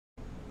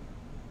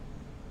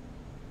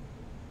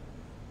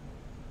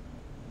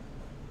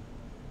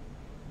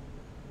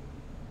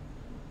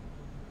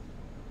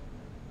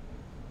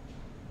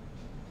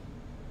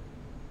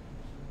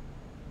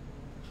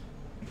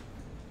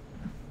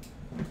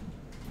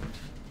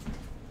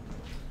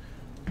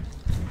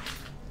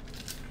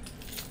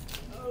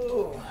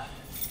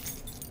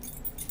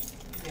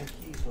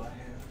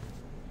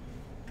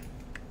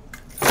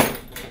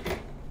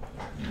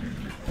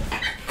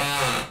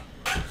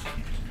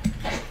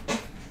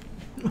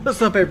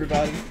What's up,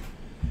 everybody?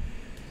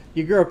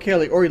 Your girl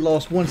Kelly already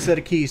lost one set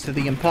of keys to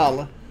the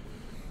Impala.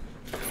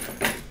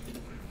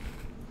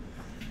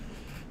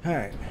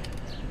 Alright.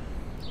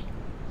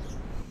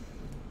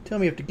 Tell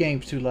me if the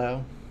game's too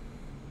loud.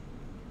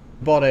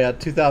 Bought a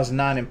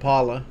 2009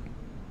 Impala.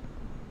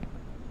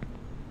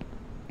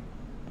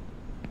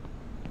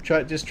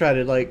 Just try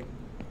to like...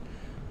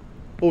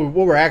 What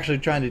we're actually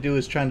trying to do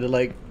is trying to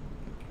like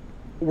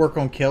work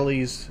on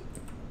Kelly's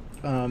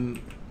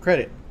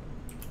credit.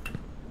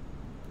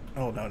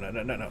 Oh, no.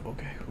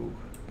 Okay. Ooh.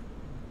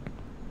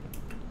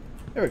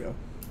 There we go.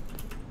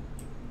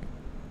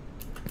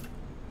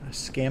 I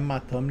scam my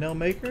thumbnail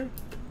maker?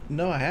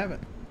 No, I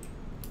haven't.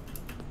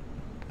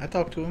 I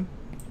talked to him.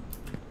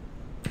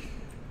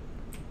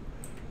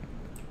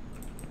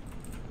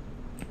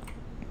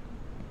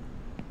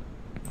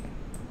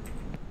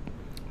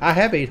 I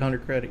have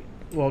 800 credit.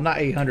 Well, not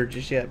 800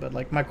 just yet, but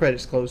like my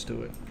credit's close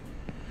to it.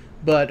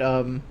 But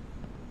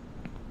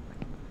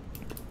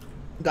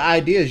the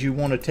idea is you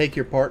want to take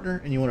your partner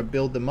and you want to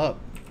build them up.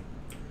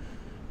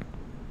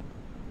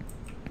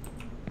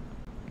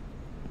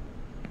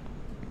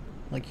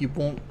 Like you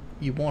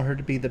want her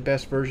to be the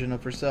best version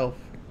of herself,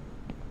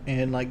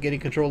 and like getting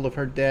control of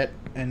her debt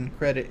and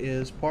credit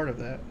is part of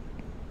that.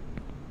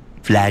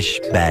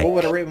 Flashback. What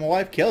would I rate my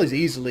wife? Kelly's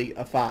easily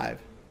a 5.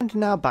 And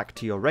now back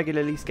to your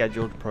regularly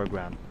scheduled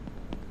program.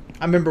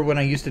 I remember when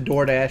I used to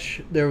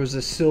DoorDash, there was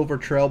a silver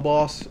Trail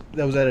Boss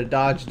that was at a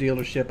Dodge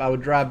dealership. I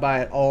would drive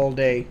by it all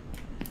day,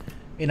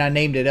 and I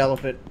named it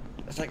Elephant.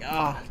 It's like,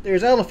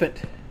 there's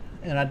Elephant.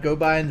 And I'd go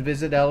by and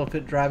visit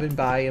Elephant, driving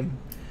by him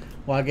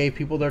while I gave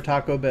people their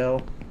Taco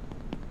Bell.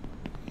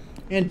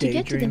 And to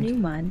get to the daydreamed.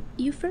 new one,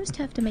 you first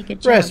have to make a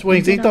jump. Breast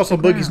Wings, and any get thoughts off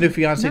on the Boogie's ground, new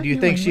fiance? not Do you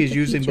think knowing she what is the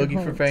using future Boogie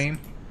for holds. fame?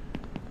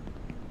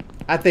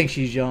 I think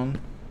she's young,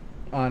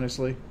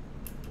 honestly.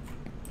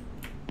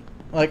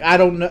 Like, I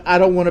don't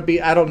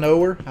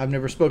know her. I've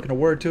never spoken a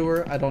word to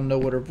her. I don't know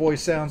what her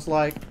voice sounds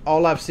like.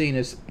 All I've seen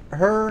is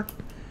her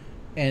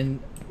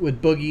and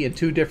with Boogie in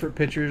 2 different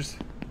pictures.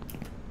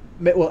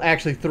 Well,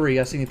 actually 3.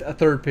 I seen a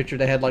 3rd picture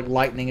that had like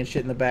lightning and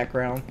shit in the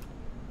background.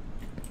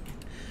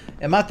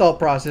 And my thought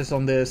process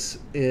on this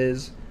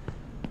is,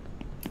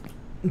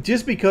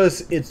 just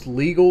because it's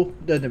legal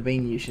doesn't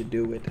mean you should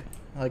do it.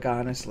 Like,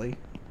 honestly.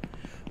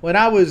 When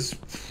I was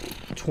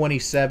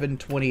 27,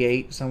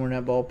 28, somewhere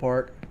in that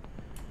ballpark,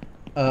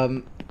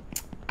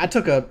 I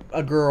took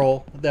a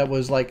girl that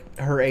was like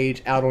her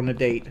age out on a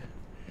date,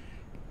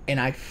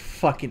 and I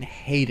fucking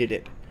hated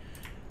it.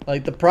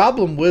 Like, the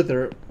problem with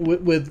her,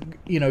 with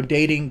you know,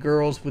 dating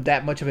girls with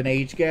that much of an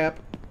age gap,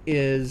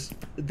 is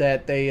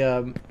that they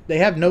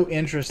have no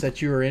interest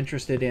that you are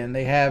interested in.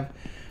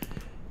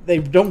 They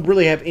don't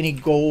really have any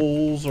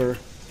goals or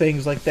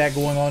things like that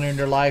going on in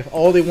their life.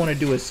 All they want to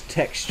do is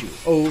text you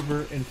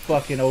over and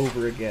fucking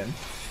over again.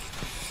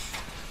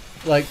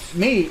 Like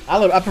me,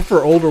 I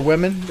prefer older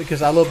women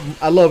because I love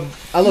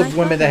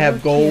women that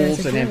have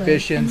goals and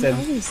ambitions, and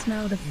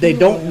they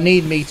don't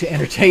need me to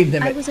entertain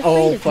them at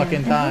all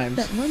fucking times.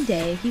 That one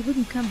day he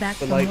wouldn't come back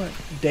But from like work.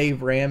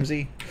 Dave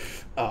Ramsey,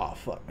 oh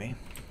fuck me.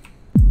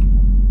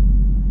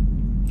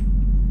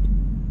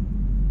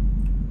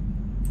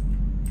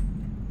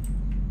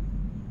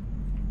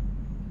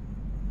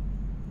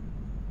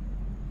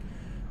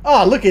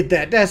 Oh, look at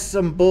that. That's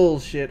some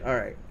bullshit. All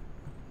right.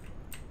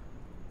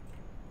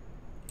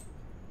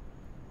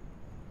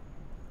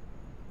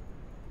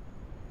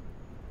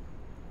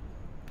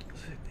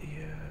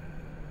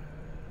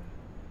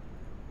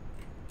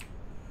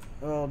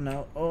 Oh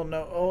no, oh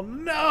no, oh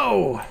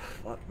no!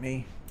 Fuck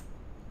me.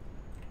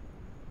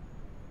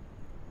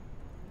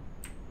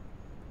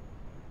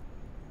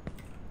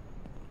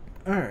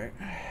 Alright.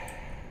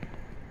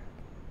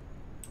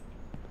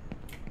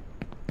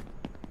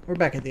 We're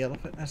back at the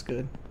Elephant. That's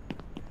good.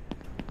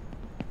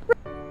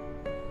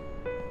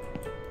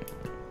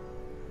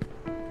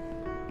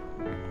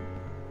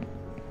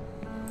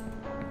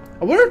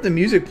 I wonder if the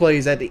music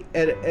plays at the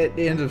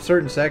end of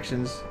certain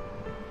sections.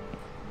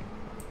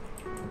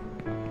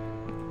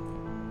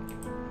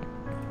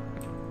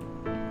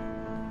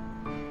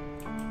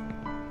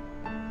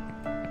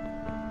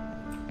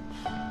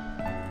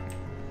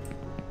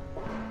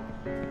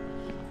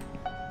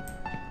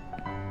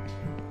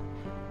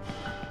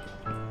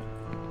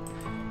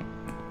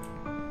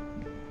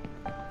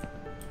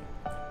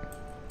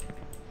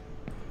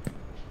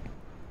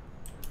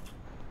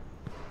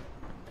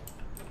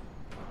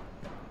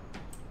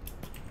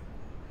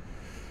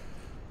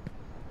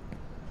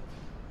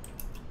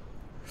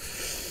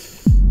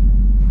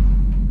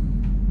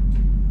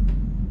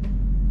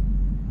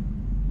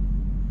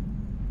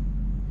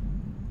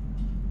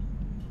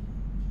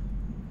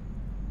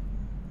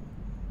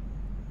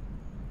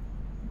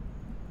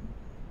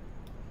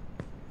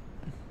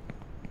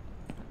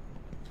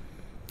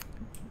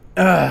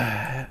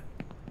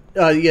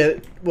 Yeah,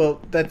 well,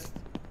 that's...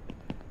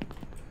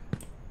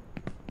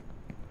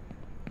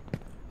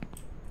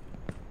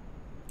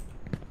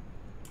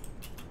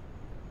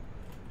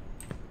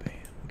 Bam,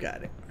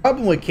 got it.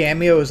 Problem with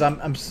Cameo is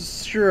I'm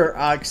sure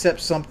I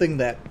accept something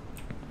that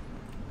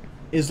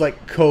is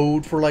like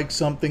code for like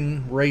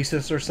something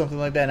racist or something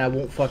like that, and I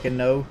won't fucking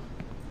know.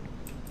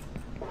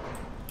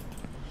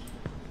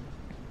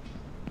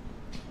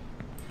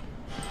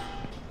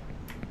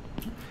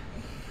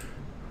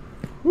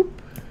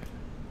 Whoop.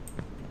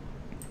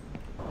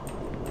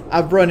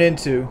 I've run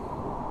into,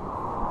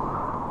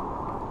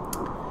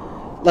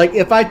 like,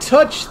 if I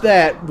touch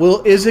that,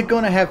 is it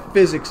going to have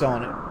physics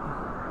on it?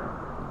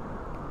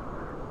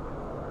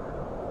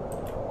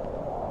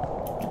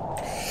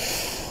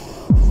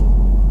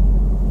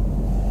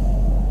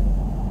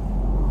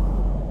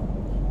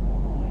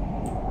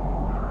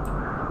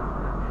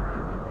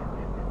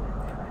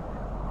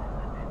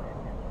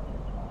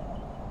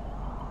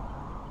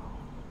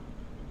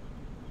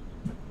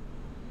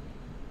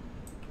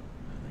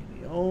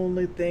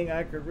 Only thing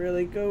I could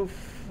really go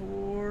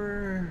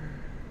for.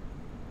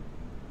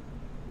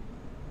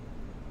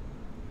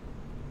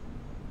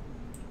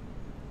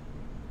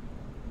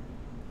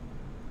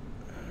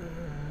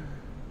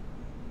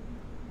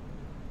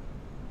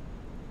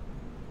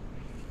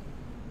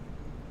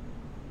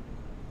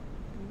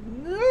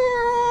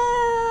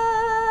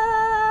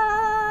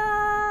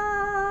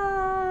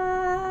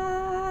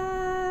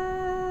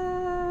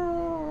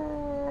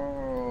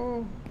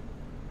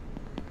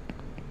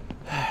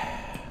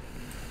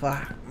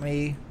 Fuck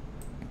me.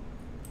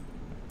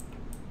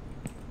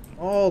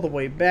 All the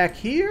way back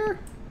here?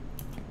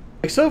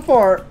 Like, so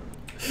far...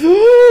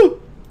 No!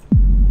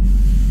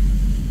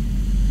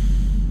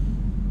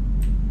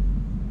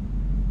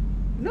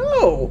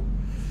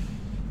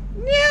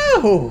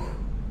 No!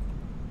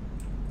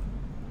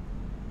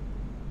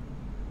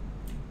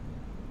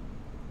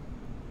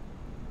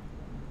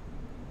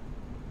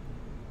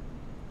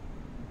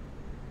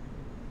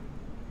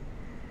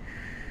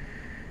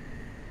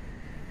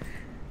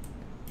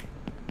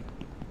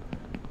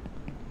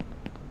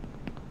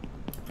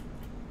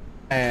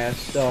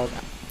 Ass dog.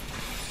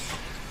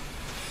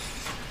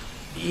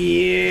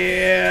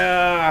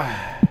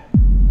 Yeah.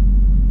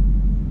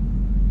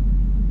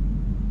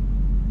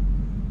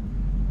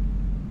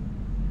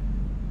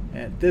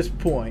 At this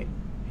point,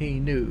 he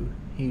knew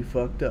he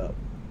fucked up.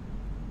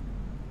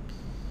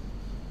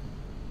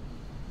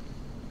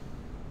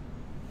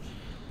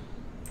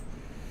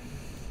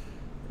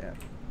 Yeah.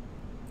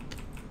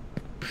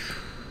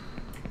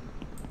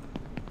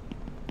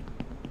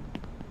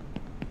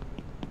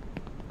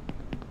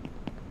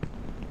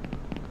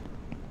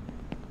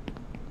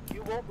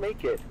 You won't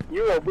make it.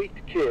 You're a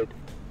weak kid.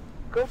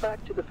 Go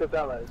back to the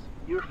favelas.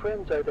 Your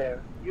friends are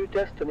there. Your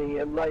destiny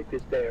and life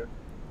is there.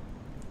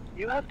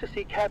 You have to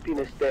seek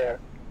happiness there.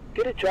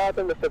 Get a job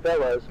in the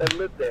favelas and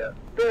live there.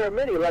 There are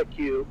many like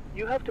you.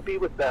 You have to be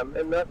with them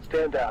and not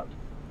stand out.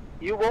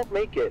 You won't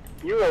make it.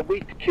 You're a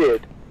weak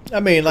kid. I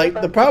mean, like,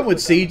 the problem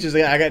with Siege is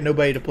that I got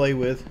nobody to play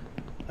with.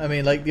 I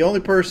mean, like, the only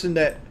person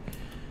that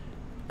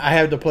I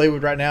have to play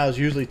with right now is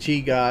usually Chi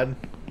God.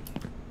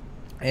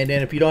 And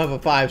then if you don't have a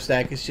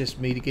 5-stack, it's just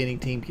me getting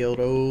team killed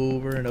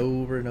over and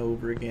over and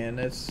over again.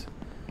 That's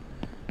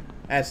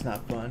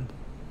not fun.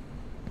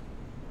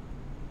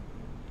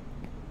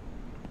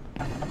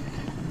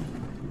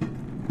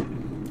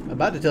 I'm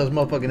about to tell this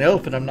motherfucking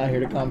elephant I'm not here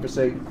to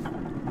conversate.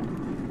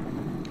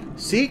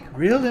 Seek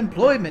real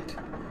employment.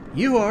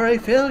 You are a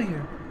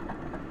failure.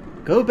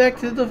 Go back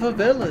to the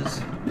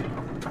favelas.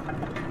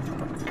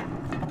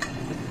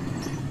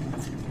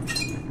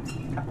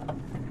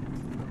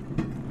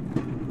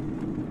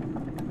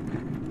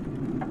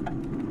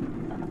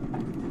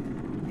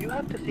 You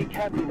have to seek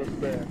happiness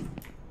there.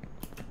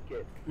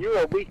 You're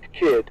a weak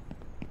kid.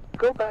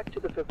 Go back to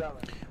the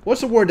favelas.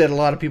 What's a word that a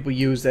lot of people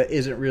use that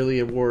isn't really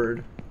a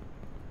word?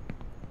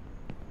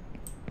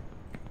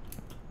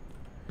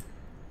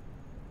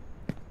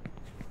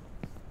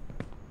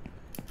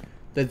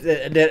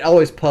 That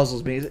always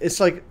puzzles me.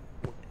 It's like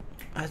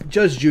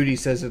Judge Judy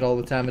says it all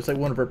the time. It's like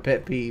one of her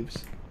pet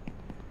peeves.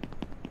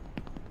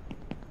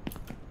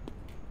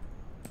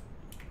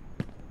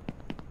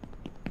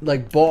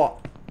 Like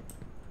bought.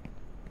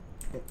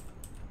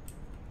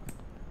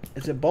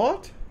 Is it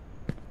bought?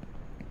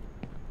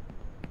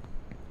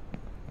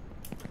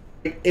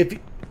 If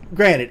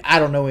granted, I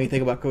don't know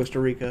anything about Costa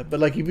Rica, but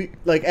like if you,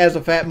 like as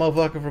a fat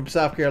motherfucker from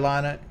South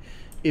Carolina,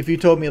 if you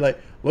told me like,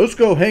 let's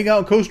go hang out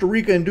in Costa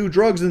Rica and do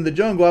drugs in the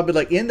jungle, I'd be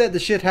like, isn't that the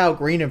shit how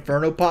Green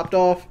Inferno popped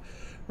off?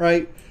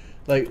 Right?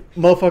 Like,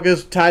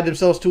 motherfuckers tied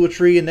themselves to a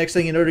tree and next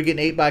thing you know they're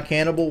getting ate by a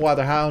cannibal while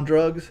they're high on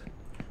drugs?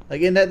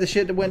 Like, isn't that the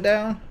shit that went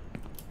down?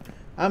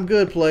 I'm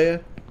good,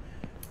 player.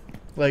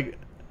 Like,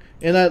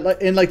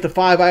 in like the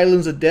 5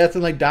 islands of death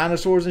and like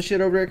dinosaurs and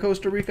shit over there at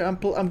Costa Rica,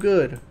 I'm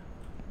good.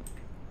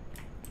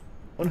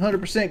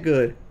 100%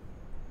 good.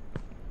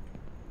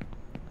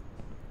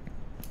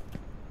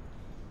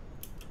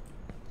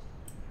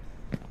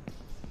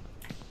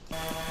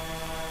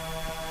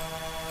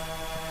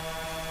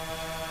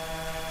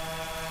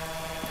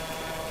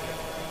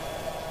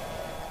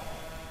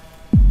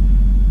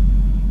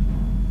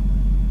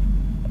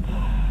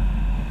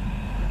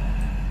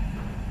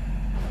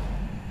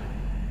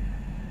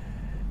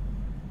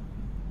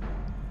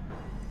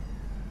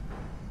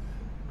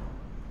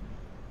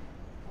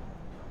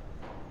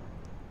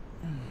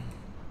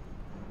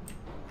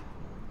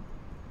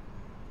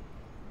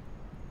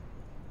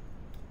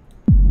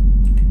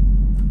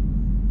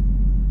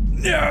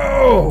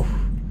 No!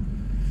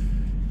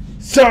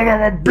 Son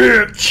of a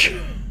bitch!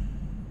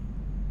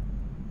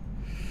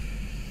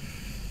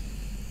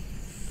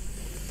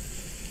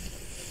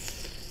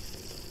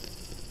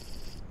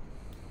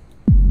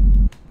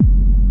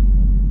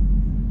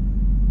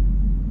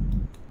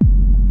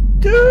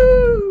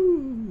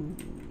 Dude!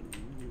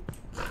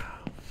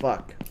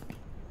 Fuck.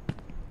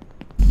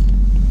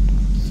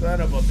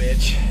 Son of a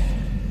bitch.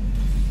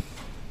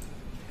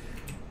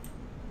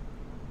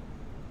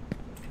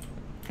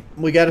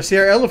 We gotta see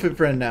our elephant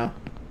friend now.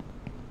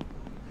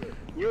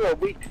 You're a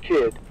weak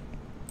kid.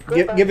 Go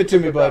Give back it to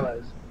the me, bud.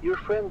 favelas. Your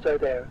friends are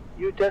there.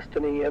 Your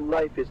destiny and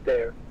life is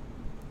there.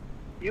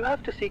 You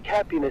have to seek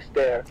happiness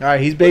there.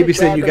 Alright, he's Get a babysitting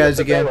job you in guys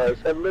the again.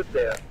 favelas and live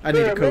there. I need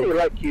there a are many Coke.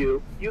 like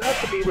you. You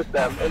have to be with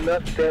them and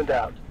not stand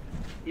out.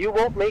 You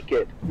won't make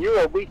it.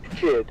 You're a weak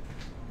kid.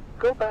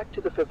 Go back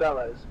to the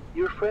favelas.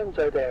 Your friends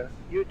are there.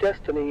 Your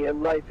destiny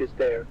and life is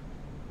there.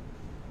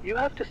 You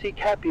have to seek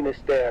happiness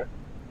there.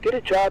 Get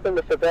a job in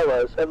the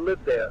favelas and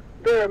live there.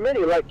 There are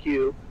many like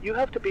you. You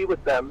have to be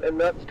with them and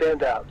not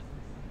stand out.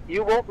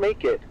 You won't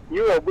make it.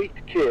 You're a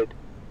weak kid.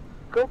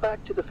 Go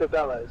back to the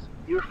favelas.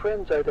 Your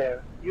friends are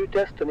there. Your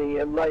destiny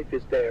and life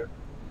is there.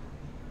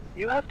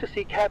 You have to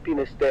seek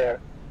happiness there.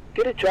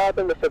 Get a job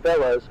in the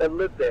favelas and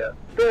live there.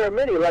 There are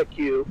many like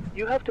you.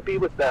 You have to be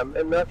with them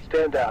and not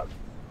stand out.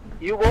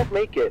 You won't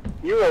make it.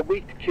 You're a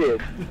weak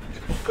kid.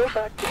 Go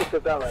back to the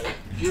favelas.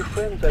 Your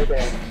friends are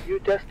there. Your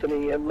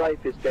destiny and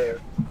life is there.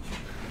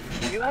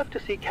 You have to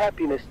seek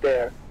happiness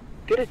there.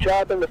 Get a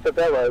job in the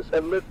favelas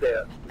and live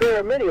there. There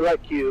are many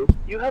like you.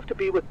 You have to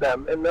be with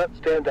them and not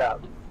stand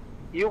out.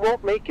 You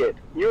won't make it.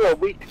 You're a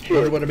weak kid.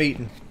 Wonder what I'm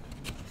eating.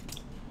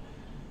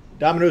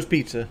 Domino's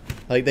pizza.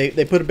 Like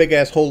they put a big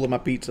ass hole in my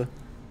pizza.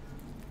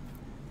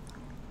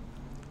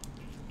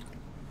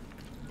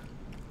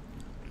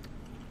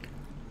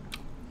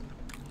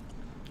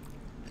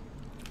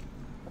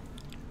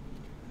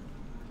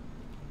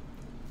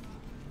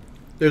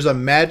 There's a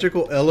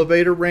magical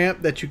elevator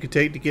ramp that you can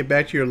take to get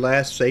back to your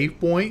last save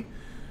point.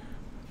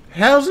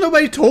 How's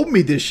nobody told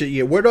me this shit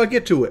yet? Where do I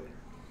get to it?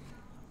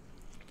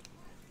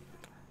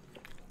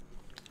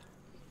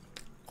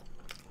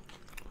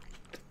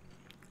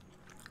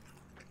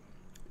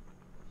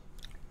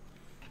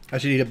 I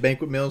should eat a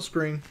banquet meal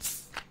screen.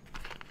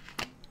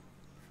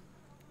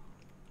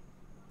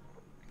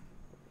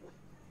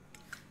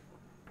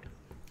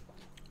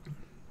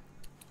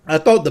 I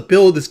thought the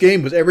pill of this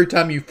game was every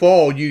time you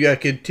fall, you gotta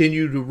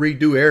continue to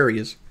redo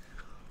areas.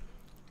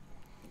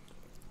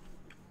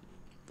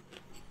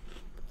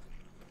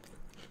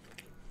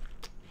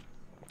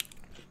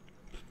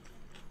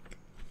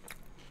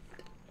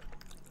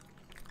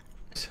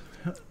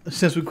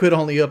 Since we quit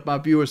only up, my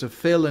viewers are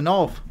falling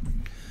off.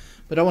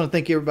 But I want to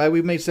thank everybody.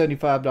 We made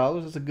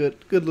 $75. That's a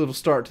good little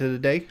start to the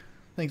day.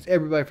 Thanks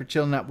everybody for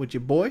chilling out with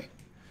your boy.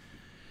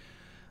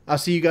 I'll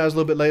see you guys a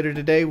little bit later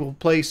today. We'll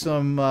play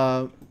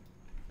some.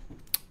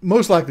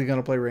 Most likely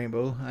gonna play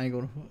Rainbow. I ain't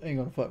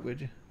gonna fuck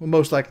with you. We're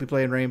most likely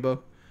playing Rainbow.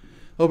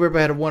 Hope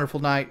everybody had a wonderful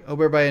night. Hope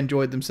everybody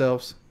enjoyed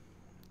themselves.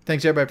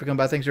 Thanks everybody for coming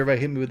by. Thanks everybody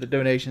hitting me with the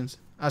donations.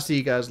 I'll see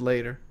you guys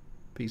later.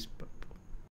 Peace.